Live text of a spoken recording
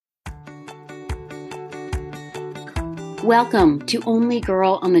Welcome to Only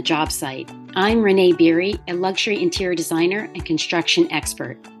Girl on the Job Site. I'm Renee Beery, a luxury interior designer and construction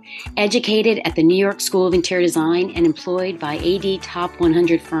expert. Educated at the New York School of Interior Design and employed by AD Top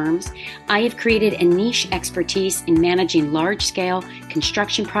 100 firms, I have created a niche expertise in managing large-scale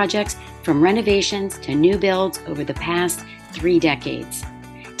construction projects from renovations to new builds over the past 3 decades.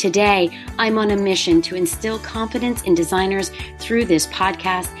 Today, I'm on a mission to instill confidence in designers through this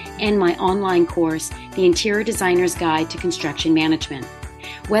podcast and my online course, The Interior Designer's Guide to Construction Management.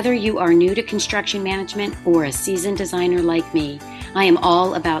 Whether you are new to construction management or a seasoned designer like me, I am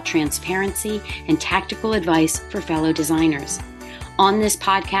all about transparency and tactical advice for fellow designers. On this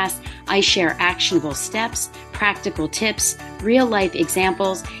podcast, I share actionable steps, practical tips, real-life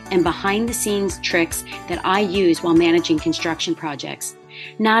examples, and behind-the-scenes tricks that I use while managing construction projects.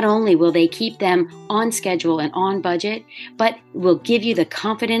 Not only will they keep them on schedule and on budget, but will give you the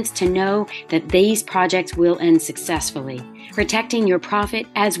confidence to know that these projects will end successfully, protecting your profit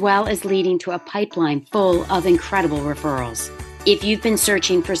as well as leading to a pipeline full of incredible referrals. If you've been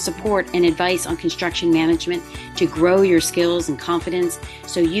searching for support and advice on construction management to grow your skills and confidence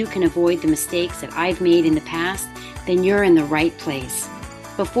so you can avoid the mistakes that I've made in the past, then you're in the right place.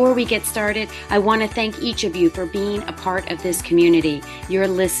 Before we get started, I want to thank each of you for being a part of this community. Your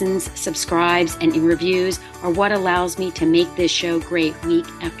listens, subscribes, and reviews are what allows me to make this show great week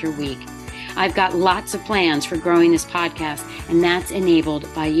after week. I've got lots of plans for growing this podcast, and that's enabled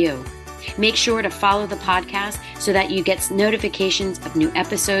by you. Make sure to follow the podcast so that you get notifications of new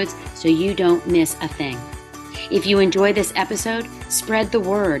episodes so you don't miss a thing. If you enjoy this episode, spread the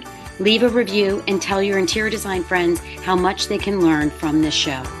word. Leave a review and tell your interior design friends how much they can learn from this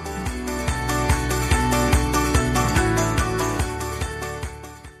show.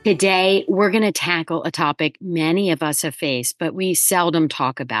 Today, we're going to tackle a topic many of us have faced, but we seldom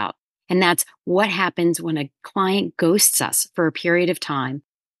talk about. And that's what happens when a client ghosts us for a period of time,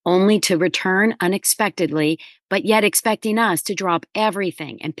 only to return unexpectedly, but yet expecting us to drop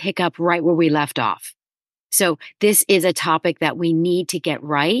everything and pick up right where we left off. So this is a topic that we need to get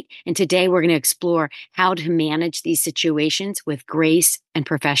right. And today we're going to explore how to manage these situations with grace and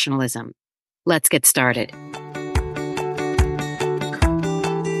professionalism. Let's get started.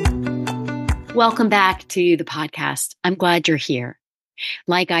 Welcome back to the podcast. I'm glad you're here.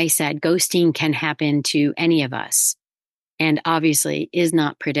 Like I said, ghosting can happen to any of us and obviously is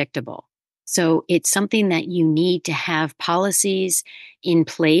not predictable. So it's something that you need to have policies in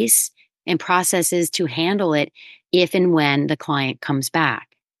place and processes to handle it if and when the client comes back.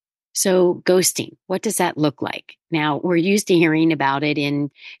 So ghosting, what does that look like? Now, we're used to hearing about it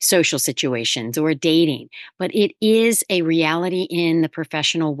in social situations or dating, but it is a reality in the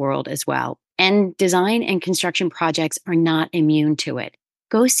professional world as well. And design and construction projects are not immune to it.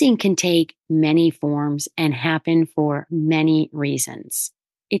 Ghosting can take many forms and happen for many reasons.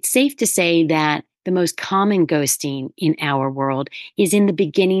 It's safe to say that the most common ghosting in our world is in the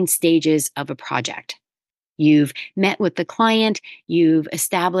beginning stages of a project. You've met with the client, you've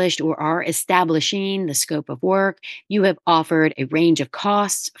established or are establishing the scope of work, you have offered a range of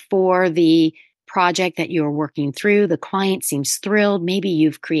costs for the project that you're working through. The client seems thrilled. Maybe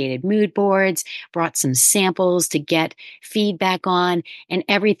you've created mood boards, brought some samples to get feedback on, and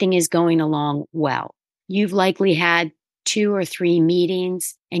everything is going along well. You've likely had 2 or 3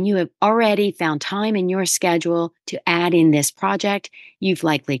 meetings, and you have already found time in your schedule to add in this project. You've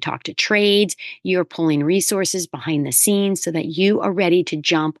likely talked to trades. You're pulling resources behind the scenes so that you are ready to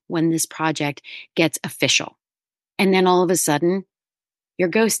jump when this project gets official. And then all of a sudden, you're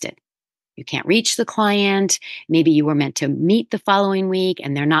ghosted. You can't reach the client. Maybe you were meant to meet the following week,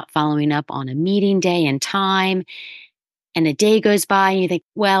 and they're not following up on a meeting day and time. And a day goes by, and you think,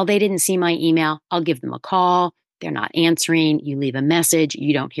 well, they didn't see my email. I'll give them a call. They're not answering. You leave a message.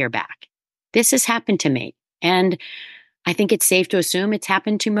 You don't hear back. This has happened to me. And I think it's safe to assume it's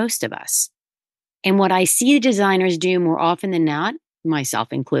happened to most of us. And what I see designers do more often than not,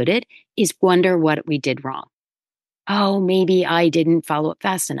 myself included, is wonder what we did wrong. Oh, maybe I didn't follow up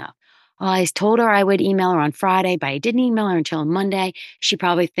fast enough. Oh, I told her I would email her on Friday, but I didn't email her until Monday. She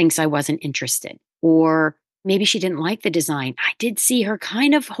probably thinks I wasn't interested. Or maybe she didn't like the design. I did see her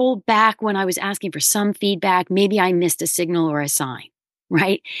kind of hold back when I was asking for some feedback. Maybe I missed a signal or a sign,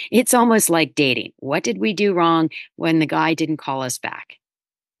 right? It's almost like dating. What did we do wrong when the guy didn't call us back?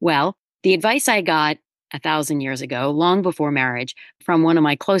 Well, the advice I got 1,000 years ago, long before marriage, from one of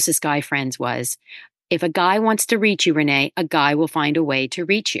my closest guy friends was, if a guy wants to reach you, Renee, a guy will find a way to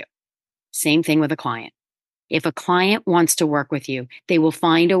reach you. Same thing with a client. If a client wants to work with you, they will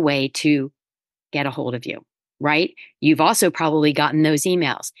find a way to get a hold of you. Right? You've also probably gotten those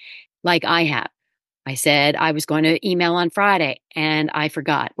emails like I have. I said I was going to email on Friday and I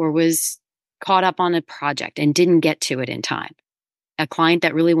forgot or was caught up on a project and didn't get to it in time. A client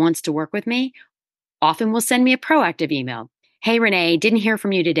that really wants to work with me often will send me a proactive email. Hey, Renee, didn't hear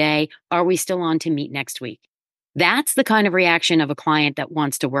from you today. Are we still on to meet next week? That's the kind of reaction of a client that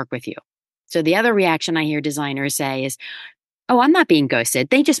wants to work with you. So the other reaction I hear designers say is, oh, I'm not being ghosted.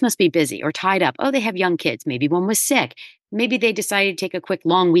 They just must be busy or tied up. Oh, they have young kids. Maybe one was sick. Maybe they decided to take a quick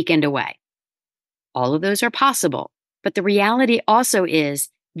long weekend away. All of those are possible. But the reality also is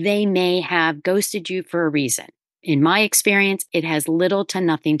they may have ghosted you for a reason. In my experience, it has little to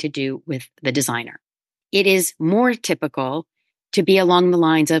nothing to do with the designer. It is more typical to be along the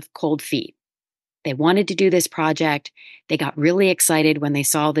lines of cold feet. They wanted to do this project. They got really excited when they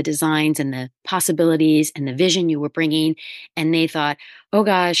saw the designs and the possibilities and the vision you were bringing. And they thought, oh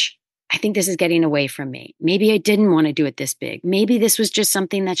gosh, I think this is getting away from me. Maybe I didn't want to do it this big. Maybe this was just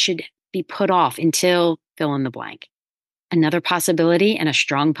something that should be put off until fill in the blank. Another possibility, and a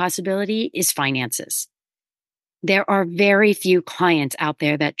strong possibility, is finances. There are very few clients out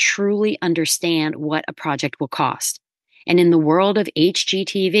there that truly understand what a project will cost. And in the world of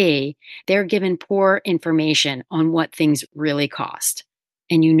HGTV, they're given poor information on what things really cost.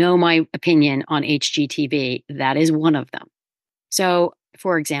 And you know my opinion on HGTV, that is one of them. So,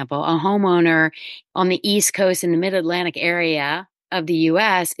 for example, a homeowner on the East Coast in the Mid-Atlantic area of the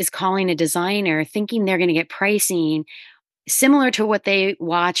US is calling a designer thinking they're going to get pricing similar to what they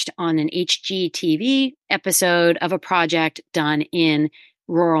watched on an HGTV episode of a project done in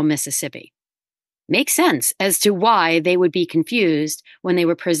rural Mississippi. Makes sense as to why they would be confused when they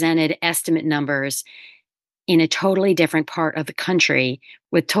were presented estimate numbers in a totally different part of the country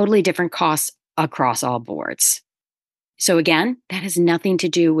with totally different costs across all boards. So again, that has nothing to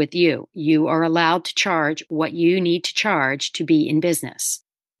do with you. You are allowed to charge what you need to charge to be in business.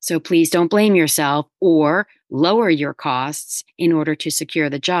 So please don't blame yourself or lower your costs in order to secure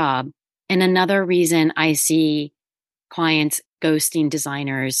the job. And another reason I see clients ghosting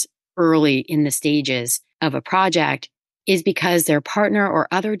designers early in the stages of a project is because their partner or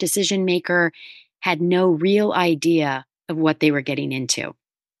other decision maker had no real idea of what they were getting into.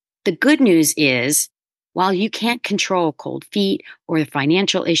 The good news is, while you can't control cold feet or the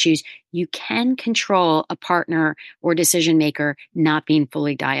financial issues, you can control a partner or decision maker not being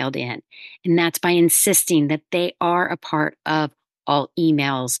fully dialed in. And that's by insisting that they are a part of all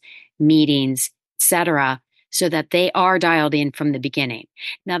emails, meetings, etc., so that they are dialed in from the beginning.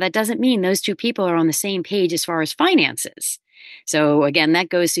 Now, that doesn't mean those two people are on the same page as far as finances. So again, that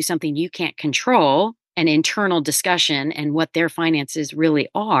goes to something you can't control, an internal discussion and what their finances really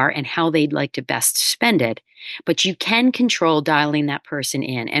are and how they'd like to best spend it. But you can control dialing that person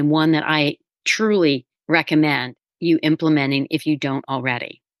in, and one that I truly recommend you implementing if you don't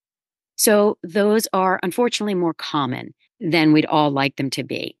already. So those are unfortunately more common than we'd all like them to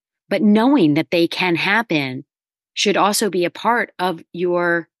be. But knowing that they can happen should also be a part of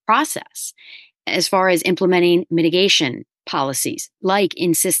your process as far as implementing mitigation policies, like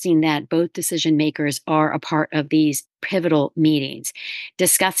insisting that both decision makers are a part of these pivotal meetings,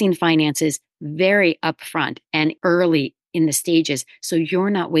 discussing finances very upfront and early in the stages so you're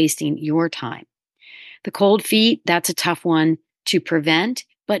not wasting your time. The cold feet, that's a tough one to prevent,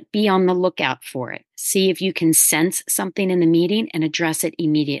 but be on the lookout for it. See if you can sense something in the meeting and address it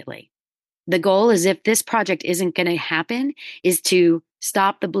immediately. The goal is, if this project isn't going to happen, is to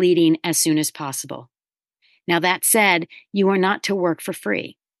stop the bleeding as soon as possible. Now, that said, you are not to work for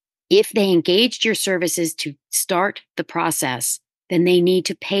free. If they engaged your services to start the process, then they need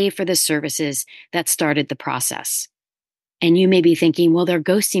to pay for the services that started the process. And you may be thinking, well, they're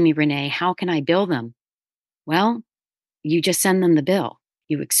ghosting me, Renee. How can I bill them? Well, you just send them the bill.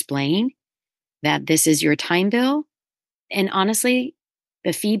 You explain that this is your time bill. And honestly,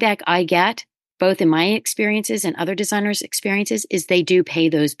 the feedback I get, both in my experiences and other designers' experiences, is they do pay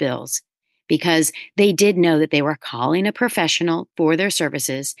those bills because they did know that they were calling a professional for their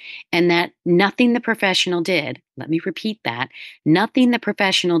services and that nothing the professional did, let me repeat that, nothing the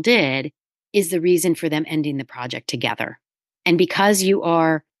professional did is the reason for them ending the project together. And because you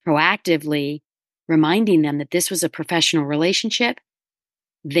are proactively reminding them that this was a professional relationship,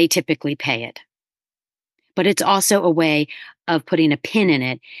 they typically pay it. But it's also a way of putting a pin in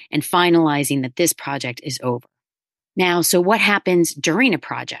it and finalizing that this project is over. Now, so what happens during a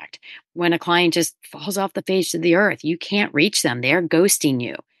project when a client just falls off the face of the earth? You can't reach them. They're ghosting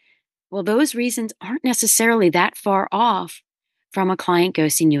you. Well, those reasons aren't necessarily that far off from a client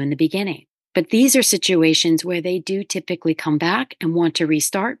ghosting you in the beginning. But these are situations where they do typically come back and want to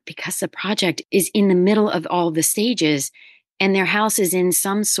restart because the project is in the middle of all the stages and their house is in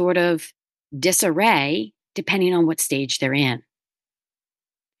some sort of disarray depending on what stage they're in.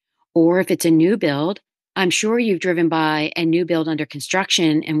 Or if it's a new build, I'm sure you've driven by a new build under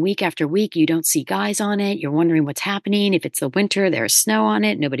construction and week after week, you don't see guys on it. You're wondering what's happening. If it's the winter, there's snow on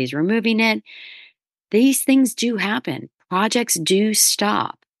it, nobody's removing it. These things do happen. Projects do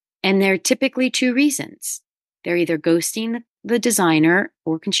stop. And there are typically two reasons. They're either ghosting the designer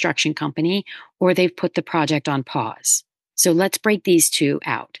or construction company, or they've put the project on pause. So let's break these two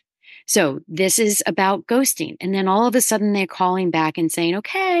out. So this is about ghosting. And then all of a sudden they're calling back and saying,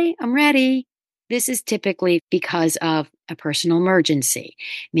 okay, I'm ready. This is typically because of a personal emergency.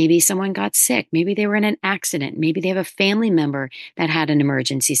 Maybe someone got sick. Maybe they were in an accident. Maybe they have a family member that had an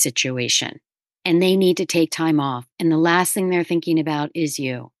emergency situation and they need to take time off. And the last thing they're thinking about is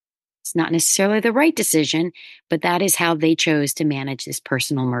you. It's not necessarily the right decision, but that is how they chose to manage this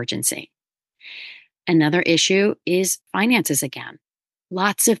personal emergency. Another issue is finances again.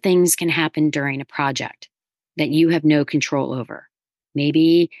 Lots of things can happen during a project that you have no control over.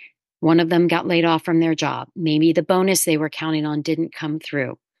 Maybe one of them got laid off from their job. Maybe the bonus they were counting on didn't come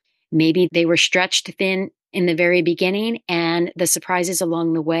through. Maybe they were stretched thin in the very beginning and the surprises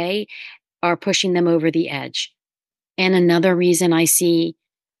along the way are pushing them over the edge. And another reason I see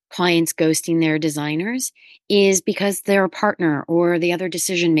clients ghosting their designers is because their partner or the other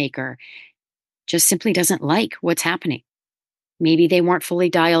decision maker just simply doesn't like what's happening. Maybe they weren't fully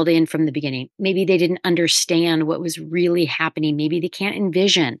dialed in from the beginning. Maybe they didn't understand what was really happening. Maybe they can't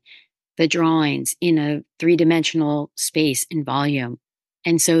envision the drawings in a three-dimensional space and volume.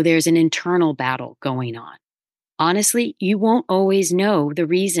 And so there's an internal battle going on. Honestly, you won't always know the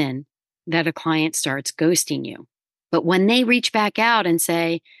reason that a client starts ghosting you. But when they reach back out and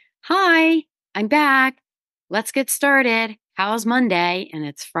say, hi, I'm back. Let's get started. How's Monday? And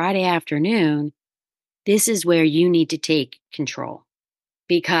it's Friday afternoon. This is where you need to take control,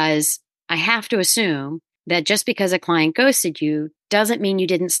 because I have to assume that just because a client ghosted you doesn't mean you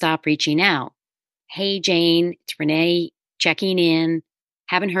didn't stop reaching out. Hey, Jane, it's Renee checking in.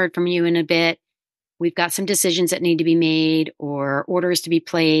 Haven't heard from you in a bit. We've got some decisions that need to be made or orders to be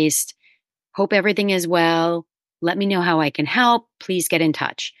placed. Hope everything is well. Let me know how I can help. Please get in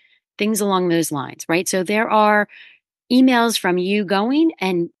touch. Things along those lines, right? So there are emails from you going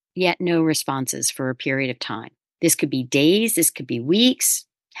and yet no responses for a period of time. This could be days, this could be weeks,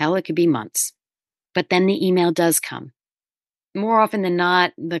 hell, it could be months. But then the email does come. More often than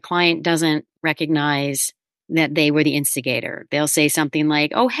not, the client doesn't recognize that they were the instigator. They'll say something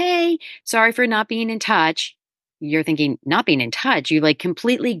like, oh, hey, sorry for not being in touch. You're thinking, not being in touch? You like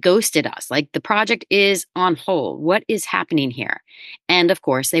completely ghosted us. Like the project is on hold. What is happening here? And of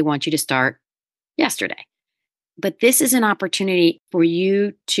course, they want you to start yesterday. But this is an opportunity for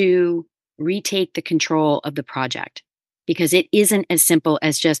you to retake the control of the project, because it isn't as simple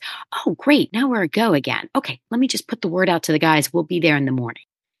as just, oh, great, now we're a go again. Okay, let me just put the word out to the guys. We'll be there in the morning.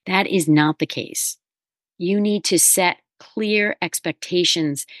 That is not the case. You need to set clear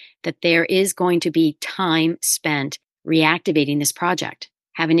expectations that there is going to be time spent reactivating this project.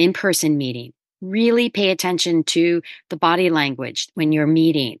 Have an in-person meeting. Really pay attention to the body language when you're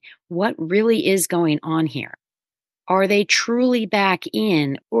meeting. What really is going on here? Are they truly back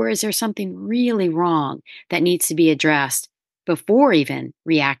in, or is there something really wrong that needs to be addressed before even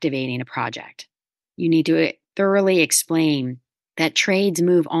reactivating a project? You need to thoroughly explain that trades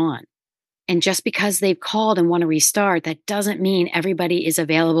move on. And just because they've called and want to restart, that doesn't mean everybody is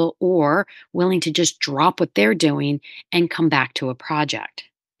available or willing to just drop what they're doing and come back to a project.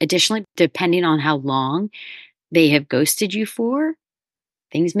 Additionally, depending on how long they have ghosted you for,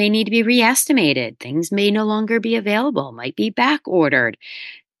 things may need to be reestimated. Things may no longer be available, might be back ordered.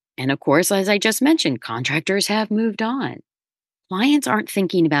 And of course, as I just mentioned, contractors have moved on. Clients aren't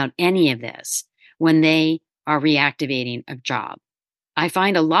thinking about any of this when they are reactivating a job. I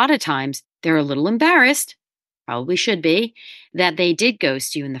find a lot of times they're a little embarrassed, probably should be, that they did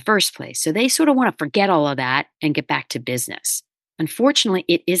ghost you in the first place. So they sort of want to forget all of that and get back to business. Unfortunately,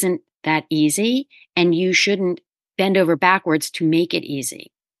 it isn't that easy, and you shouldn't bend over backwards to make it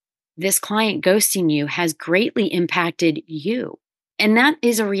easy. This client ghosting you has greatly impacted you. And that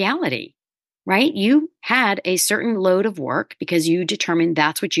is a reality, right? You had a certain load of work because you determined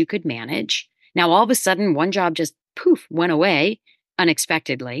that's what you could manage. Now, all of a sudden, one job just poof, went away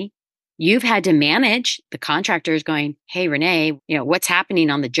unexpectedly. You've had to manage the contractors going, hey, Renee, what's happening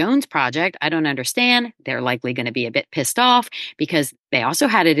on the Jones project? I don't understand. They're likely going to be a bit pissed off because they also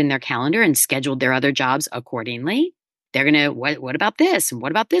had it in their calendar and scheduled their other jobs accordingly. They're going to, what about this? And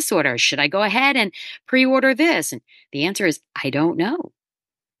what about this order? Should I go ahead and pre-order this? And the answer is, I don't know.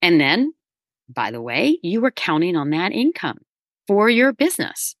 And then, by the way, you were counting on that income for your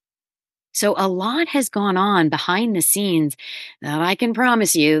business. So a lot has gone on behind the scenes that I can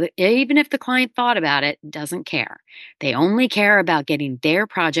promise you, that even if the client thought about it, doesn't care. They only care about getting their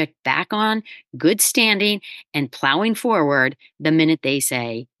project back on good standing and plowing forward the minute they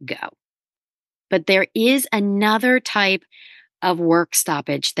say go. But there is another type of work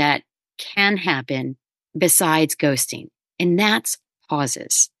stoppage that can happen besides ghosting, and that's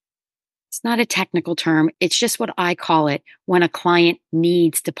pauses. It's not a technical term, it's just what I call it when a client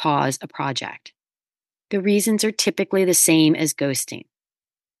needs to pause a project. The reasons are typically the same as ghosting.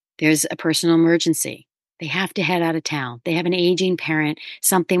 There's a personal emergency. They have to head out of town. They have an aging parent.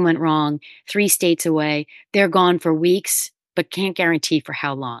 Something went wrong 3 states away. They're gone for weeks, but can't guarantee for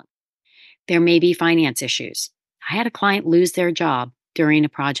how long. There may be finance issues. I had a client lose their job during a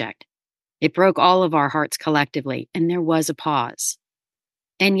project. It broke all of our hearts collectively, and there was a pause.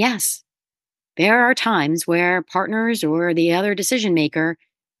 And yes, there are times where partners or the other decision maker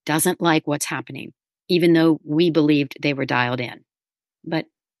doesn't like what's happening, even though we believed they were dialed in. But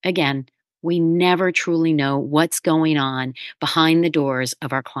again, we never truly know what's going on behind the doors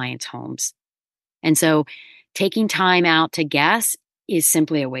of our clients' homes. And so taking time out to guess is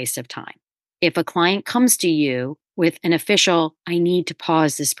simply a waste of time. If a client comes to you with an official, I need to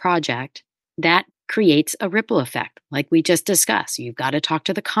pause this project, that creates a ripple effect. Like we just discussed, you've got to talk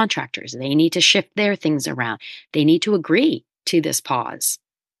to the contractors. They need to shift their things around. They need to agree to this pause.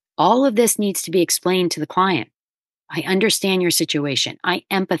 All of this needs to be explained to the client. I understand your situation. I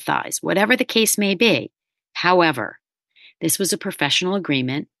empathize, whatever the case may be. However, this was a professional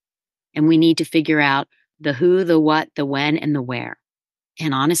agreement, and we need to figure out the who, the what, the when, and the where.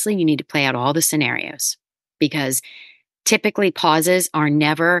 And honestly, you need to play out all the scenarios because typically pauses are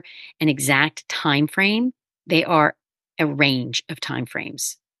never an exact time frame. They are a range of time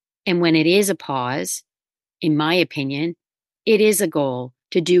frames. And when it is a pause, in my opinion, it is a goal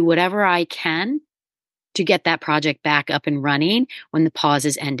to do whatever I can to get that project back up and running when the pause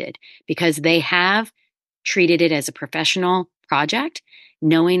is ended, because they have treated it as a professional project,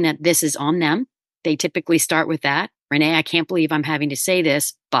 knowing that this is on them. They typically start with that. Renee, I can't believe I'm having to say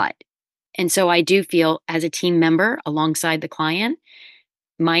this, but. And so I do feel as a team member alongside the client,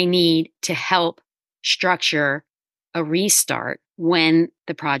 my need to help structure a restart when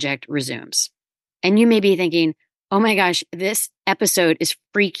the project resumes. And you may be thinking, oh my gosh, this episode is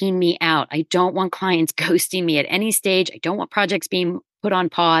freaking me out. I don't want clients ghosting me at any stage. I don't want projects being put on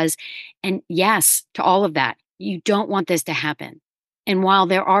pause. And yes, to all of that, you don't want this to happen. And while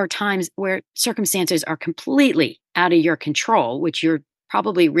there are times where circumstances are completely out of your control, which you're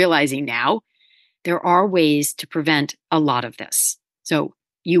probably realizing now, there are ways to prevent a lot of this. So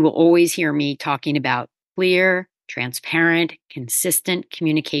you will always hear me talking about clear, transparent, consistent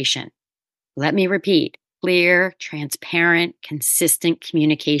communication. Let me repeat, clear, transparent, consistent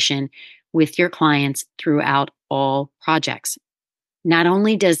communication with your clients throughout all projects. Not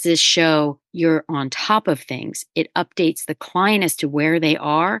only does this show you're on top of things, it updates the client as to where they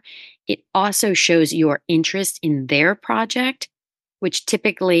are. It also shows your interest in their project, which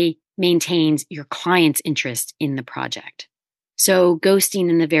typically maintains your client's interest in the project. So ghosting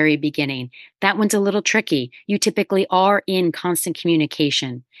in the very beginning, that one's a little tricky. You typically are in constant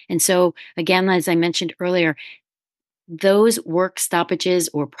communication. And so again, as I mentioned earlier, those work stoppages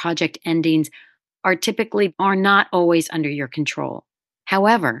or project endings are not always under your control.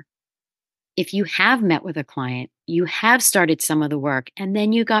 However, if you have met with a client, you have started some of the work, and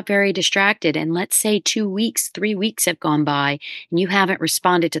then you got very distracted, and let's say 2 weeks, 3 weeks have gone by, and you haven't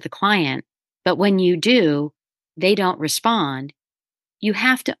responded to the client, but when you do, they don't respond, you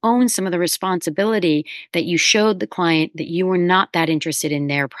have to own some of the responsibility that you showed the client that you were not that interested in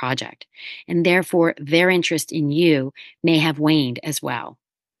their project, and therefore their interest in you may have waned as well.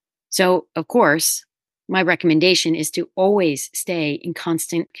 So, of course, my recommendation is to always stay in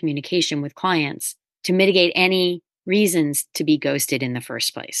constant communication with clients to mitigate any reasons to be ghosted in the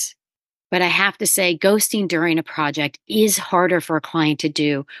first place. But I have to say, ghosting during a project is harder for a client to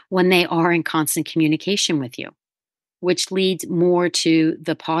do when they are in constant communication with you, which leads more to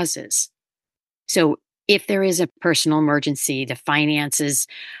the pauses. So if there is a personal emergency, the finances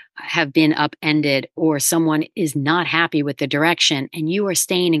have been upended, or someone is not happy with the direction, and you are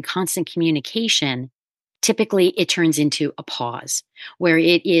staying in constant communication, typically it turns into a pause where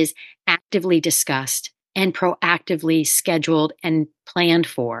it is actively discussed and proactively scheduled and planned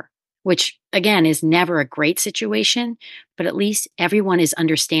for, which again is never a great situation, but at least everyone is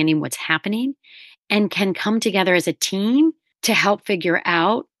understanding what's happening and can come together as a team to help figure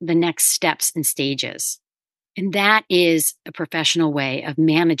out the next steps and stages. And that is a professional way of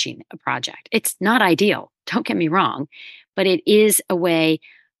managing a project. It's not ideal, don't get me wrong, but it is a way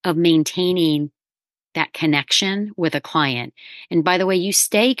of maintaining that connection with a client. And by the way, you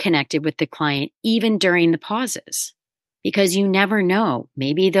stay connected with the client even during the pauses because you never know.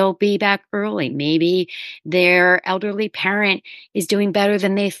 Maybe they'll be back early. Maybe their elderly parent is doing better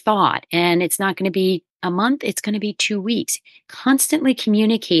than they thought. And it's not going to be a month, it's going to be 2 weeks. Constantly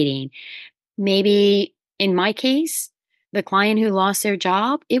communicating. Maybe in my case, the client who lost their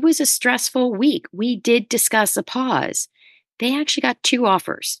job, it was a stressful week. We did discuss a pause. They actually got 2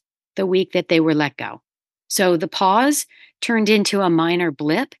 offers the week that they were let go. So the pause turned into a minor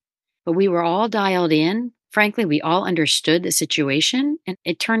blip, but we were all dialed in. Frankly, we all understood the situation, and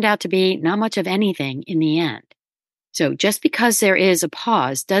it turned out to be not much of anything in the end. So just because there is a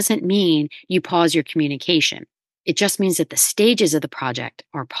pause doesn't mean you pause your communication. It just means that the stages of the project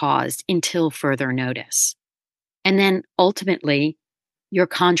are paused until further notice. And then ultimately, your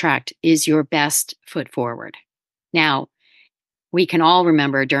contract is your best foot forward. Now, we can all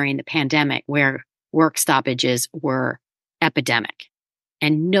remember during the pandemic where work stoppages were epidemic,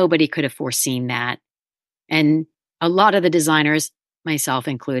 and nobody could have foreseen that. And a lot of the designers, myself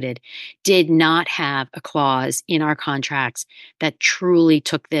included, did not have a clause in our contracts that truly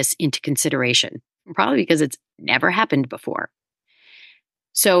took this into consideration, probably because it's never happened before.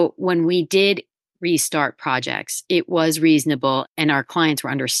 So when we did restart projects, it was reasonable and our clients were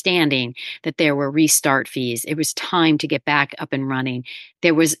understanding that there were restart fees. It was time to get back up and running.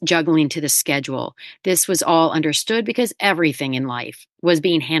 There was juggling to the schedule. This was all understood because everything in life was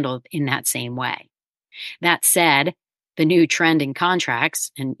being handled in that same way. That said, the new trend in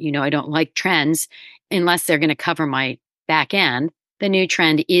contracts, and I don't like trends unless they're going to cover my back end. The new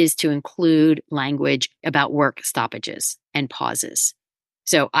trend is to include language about work stoppages and pauses.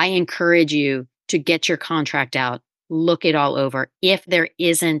 So I encourage you to get your contract out, look it all over. If there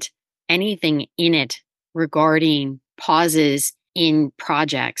isn't anything in it regarding pauses in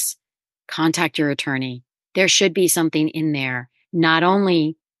projects, contact your attorney. There should be something in there, not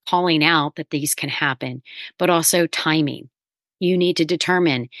only calling out that these can happen, but also timing. You need to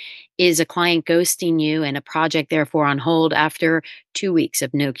determine, is a client ghosting you and a project therefore on hold after 2 weeks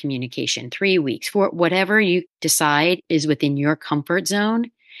of no communication, 3 weeks, for whatever you decide is within your comfort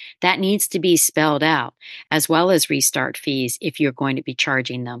zone, that needs to be spelled out, as well as restart fees if you're going to be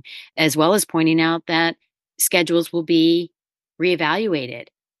charging them, as well as pointing out that schedules will be reevaluated.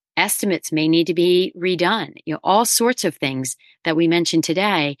 Estimates may need to be redone. All sorts of things that we mentioned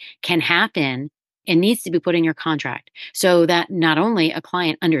today can happen and needs to be put in your contract so that not only a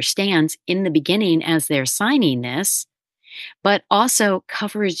client understands in the beginning as they're signing this, but also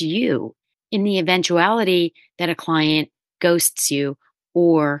covers you in the eventuality that a client ghosts you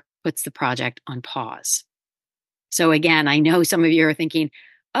or puts the project on pause. So again, I know some of you are thinking,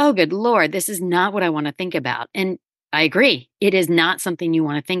 oh, good Lord, this is not what I want to think about. And I agree. It is not something you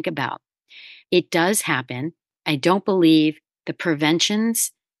want to think about. It does happen. I don't believe the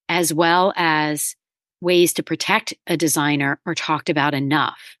preventions as well as ways to protect a designer are talked about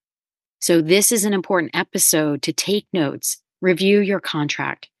enough. So this is an important episode to take notes, review your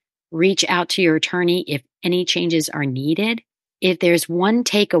contract, reach out to your attorney if any changes are needed. If there's one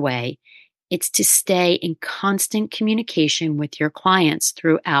takeaway, it's to stay in constant communication with your clients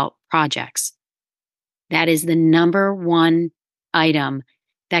throughout projects. That is the number one item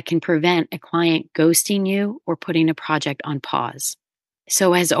that can prevent a client ghosting you or putting a project on pause.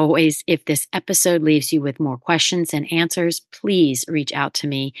 So as always, if this episode leaves you with more questions and answers, please reach out to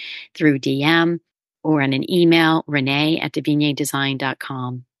me through DM or in an email,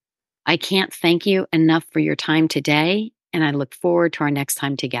 renee@devignierdesign.com. I can't thank you enough for your time today, and I look forward to our next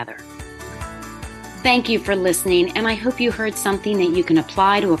time together. Thank you for listening, and I hope you heard something that you can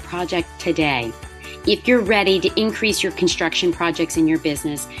apply to a project today. If you're ready to increase your construction projects in your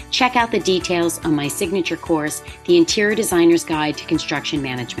business, check out the details on my signature course, The Interior Designer's Guide to Construction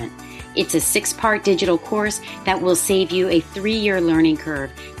Management. It's a 6-part digital course that will save you a 3-year learning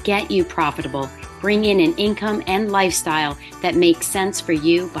curve, get you profitable, bring in an income and lifestyle that makes sense for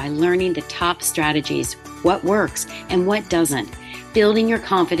you by learning the top strategies, what works and what doesn't, building your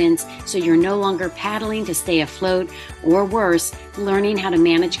confidence so you're no longer paddling to stay afloat, or worse, learning how to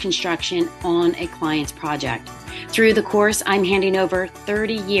manage construction on a client's project. Through the course, I'm handing over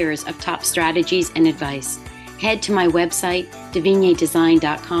 30 years of top strategies and advice. Head to my website,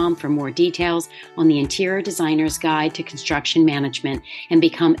 devignierdesign.com, for more details on the Interior Designer's Guide to Construction Management and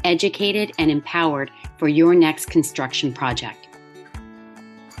become educated and empowered for your next construction project.